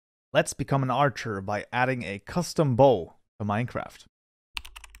Let's become an archer by adding a custom bow to Minecraft.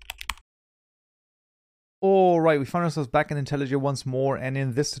 Alright, we found ourselves back in IntelliJ once more, and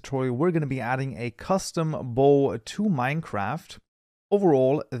in this tutorial we're going to be adding a custom bow to Minecraft.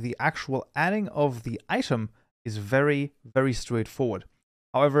 Overall, the actual adding of the item is very straightforward.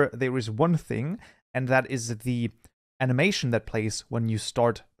 However, there is one thing, and that is the animation that plays when you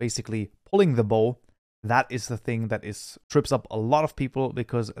start basically pulling the bow. That is the thing that trips up a lot of people,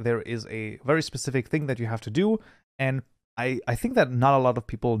 because there is a very specific thing that you have to do, and I think that not a lot of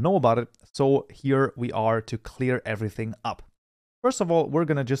people know about it, so here we are to clear everything up. First of all, we're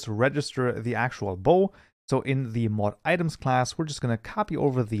going to just register the actual bow. So in the mod items class, we're just going to copy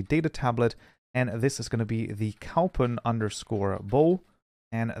over the data tablet, and this is going to be the Kaupenjoe,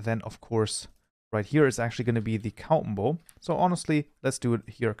 and then of course right here is actually going to be the Kaupenjoe. So honestly, let's do it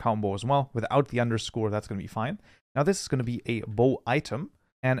here, Kaupenjoe as well, without the underscore. That's going to be fine. Now this is going to be a bow item,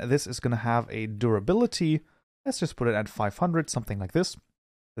 and this is going to have a durability. Let's just put it at 500, something like this.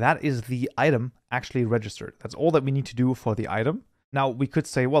 That is the item actually registered. That's all that we need to do for the item. Now we could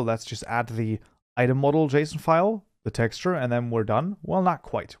say, well, let's just add the item model JSON file, the texture, and then we're done. Well, not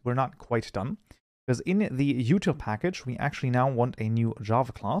quite. We're not quite done. Because in the util package, we actually now want a new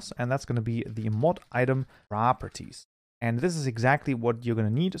Java class, and that's going to be the mod item properties. And this is exactly what you're going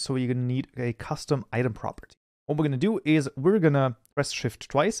to need. So you're going to need a custom item property. What we're going to do is we're going to press shift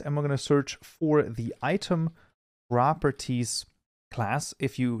twice, and we're going to search for the item properties class.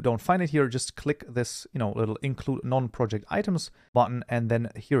 If you don't find it here, just click this, little include non-project items button, and then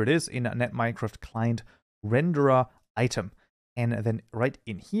here it is in Net Minecraft client renderer item. And then right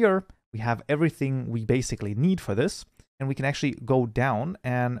in here, we have everything we basically need for this, and we can actually go down,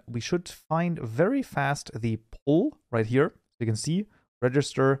 and we should find very fast the pull right here. You can see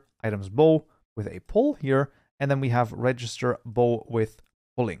register items bow with a pull here, and then we have register bow with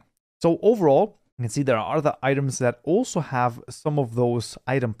pulling. So overall, you can see there are other items that also have some of those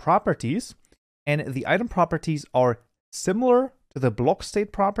item properties, and the item properties are similar to the block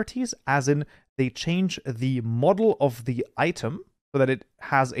state properties, as in they change the model of the item so that it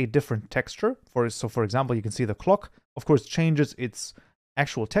has a different texture. So for example, you can see the clock, of course, changes its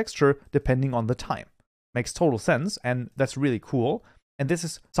actual texture depending on the time. Makes total sense, and that's really cool. And this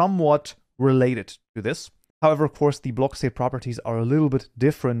is somewhat related to this. However, of course, the block state properties are a little bit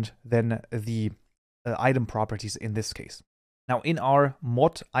different than the item properties in this case. Now, in our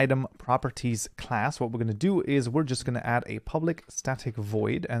mod item properties class, what we're going to do is we're just going to add a public static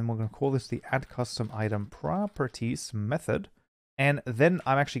void, and we're going to call this the add custom item properties method. And then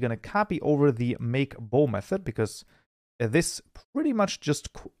I'm actually going to copy over the make bow method, because this pretty much just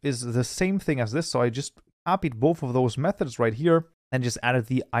is the same thing as this. So I just copied both of those methods right here and just added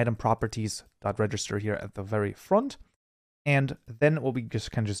the item properties.register here at the very front. And then what we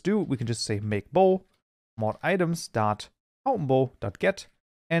can do, we can just say make bow mod items.Kaupenjoe.get,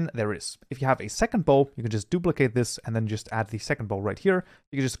 and there it is. If you have a second bow, you can just duplicate this and then just add the second bow right here.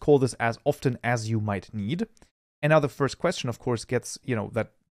 You can just call this as often as you might need. And now the first question, of course,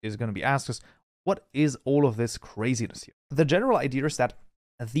 that is going to be asked is, what is all of this craziness here? The general idea is that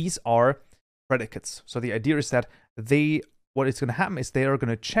these are predicates. So the idea is that what is going to happen is they are going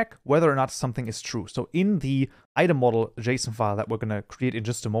to check whether or not something is true. So in the item model JSON file that we're going to create in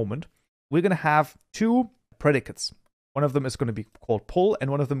just a moment, we're going to have two predicates. One of them is going to be called pull, and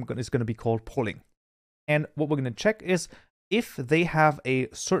one of them is going to be called pulling. And what we're going to check is if they have a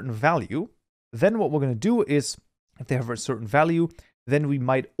certain value, then what we're going to do is, if they have a certain value, then we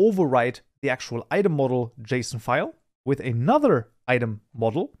might overwrite the actual item model JSON file with another item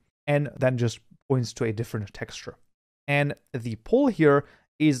model, and then just points to a different texture. And the pull here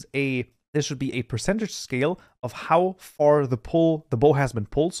is this should be a percentage scale of how far the bow has been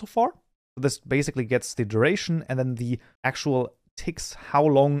pulled so far. So this basically gets the duration, and then the actual ticks how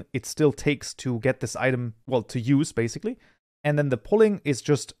long it still takes to get this item, well, to use basically. And then the pulling is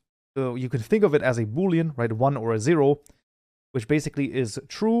just, you can think of it as a Boolean, right? 1 or a 0, which basically is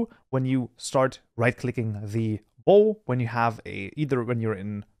true when you start right-clicking the bow, when you have either when you're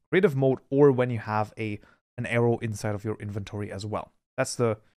in creative mode or when you have an arrow inside of your inventory as well. That's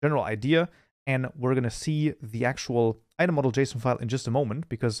the general idea, and we're going to see the actual item model JSON file in just a moment,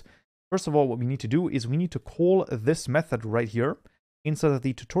 because first of all, what we need to do is we need to call this method right here inside of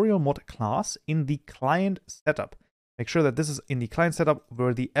the tutorial mod class in the client setup. Make sure that this is in the client setup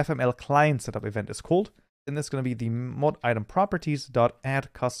where the FML client setup event is called. And this is going to be the mod item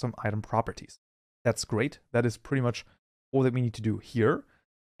properties.add custom item properties. That's great. That is pretty much all that we need to do here.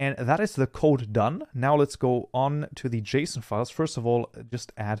 And that is the code done. Now let's go on to the JSON files. First of all,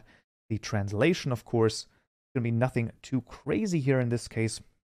 just add the translation, of course. It's going to be nothing too crazy here in this case.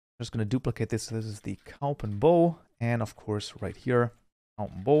 just going to duplicate this. So this is the Kaupenjoe, and of course right here,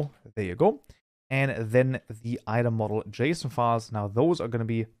 Kaupenjoe. There you go. And then the item model JSON files. Now those are going to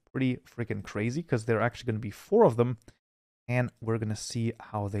be pretty freaking crazy because there are actually going to be 4 of them, and we're going to see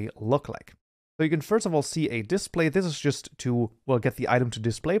how they look like. So you can first of all see a display. This is just to, well, get the item to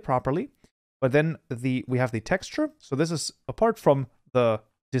display properly. But then we have the texture. So this is, apart from the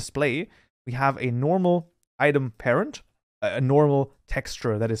display, we have a normal item parent, a normal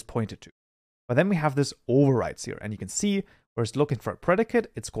texture that is pointed to. But then we have this overrides here, and you can see where it's looking for a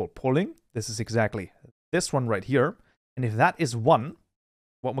predicate. It's called polling. This is exactly this one right here. And if that is 1,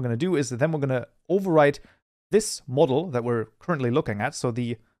 what we're going to do is that then we're going to override this model that we're currently looking at. So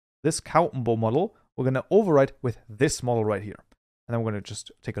this Kaupenjoe model, we're going to override with this model right here. And then we're going to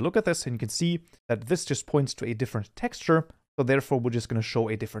just take a look at this, and you can see that this just points to a different texture. So therefore, we're just going to show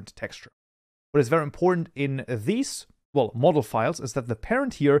a different texture. What is very important in these, well, model files is that the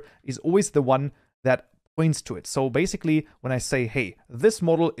parent here is always the one that points to it. So basically, when I say, hey, this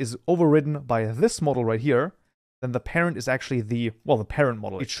model is overridden by this model right here, then the parent is actually the parent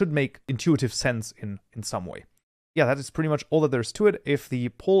model. It should make intuitive sense in some way. Yeah, that is pretty much all that there's to it. If the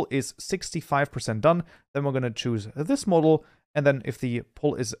poll is 65% done, then we're going to choose this model. And then if the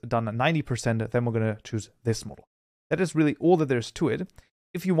poll is done 90%, then we're going to choose this model. That is really all that there's to it.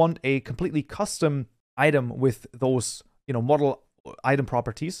 If you want a completely custom item with those, model item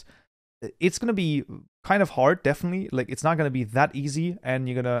properties, it's going to be kind of hard, definitely. Like, it's not going to be that easy, and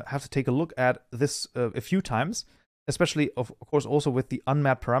you're going to have to take a look at this a few times, especially, of course, also with the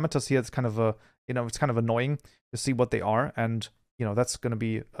unmapped parameters here. It's kind of it's kind of annoying to see what they are, and, that's going to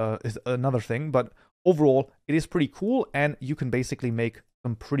be another thing. But overall, it is pretty cool, and you can basically make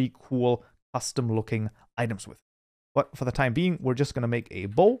some pretty cool custom-looking items with it. But for the time being, we're just going to make a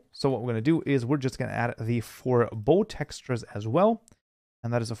bow. So what we're going to do is we're just going to add the 4 bow textures as well.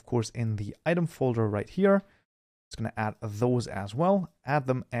 And that is, of course, in the item folder right here. It's going to add those as well, add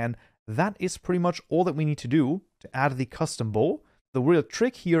them, and that is pretty much all that we need to do to add the custom bow. The real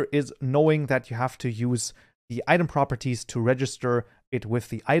trick here is knowing that you have to use the item properties to register it with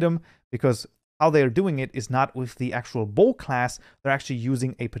the item, because how they're doing it is not with the actual bow class, they're actually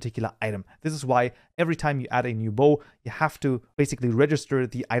using a particular item. This is why every time you add a new bow, you have to basically register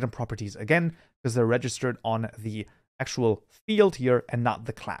the item properties again, because they're registered on the actual field here and not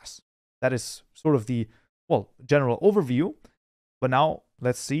the class. That is sort of the, general overview. But now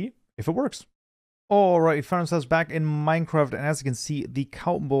let's see if it works. Alright, we found ourselves back in Minecraft, and as you can see, the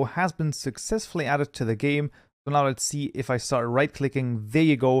Kaupenjoe has been successfully added to the game. So now let's see if I start right-clicking. There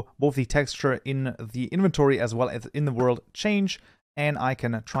you go. Both the texture in the inventory as well as in the world change. And I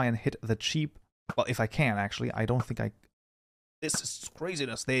can try and hit the cheap. Well, if I can, actually. I don't think I... This is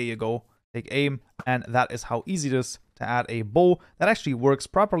craziness. There you go. Take aim. And that is how easy it is to add a bow that actually works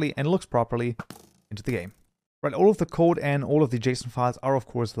properly and looks properly into the game. Right, all of the code and all of the JSON files are, of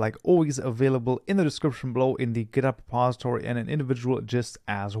course, like always, available in the description below in the GitHub repository and an individual gist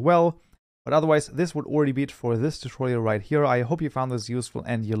as well. But otherwise, this would already be it for this tutorial right here. I hope you found this useful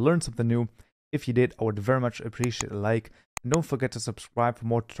and you learned something new. If you did, I would very much appreciate a like. And don't forget to subscribe for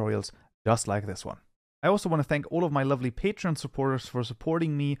more tutorials just like this one. I also want to thank all of my lovely Patreon supporters for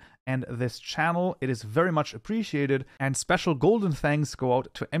supporting me and this channel. It is very much appreciated. And special golden thanks go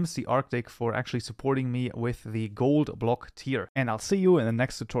out to MC Arctic for actually supporting me with the gold block tier. And I'll see you in the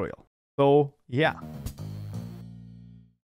next tutorial. So, yeah.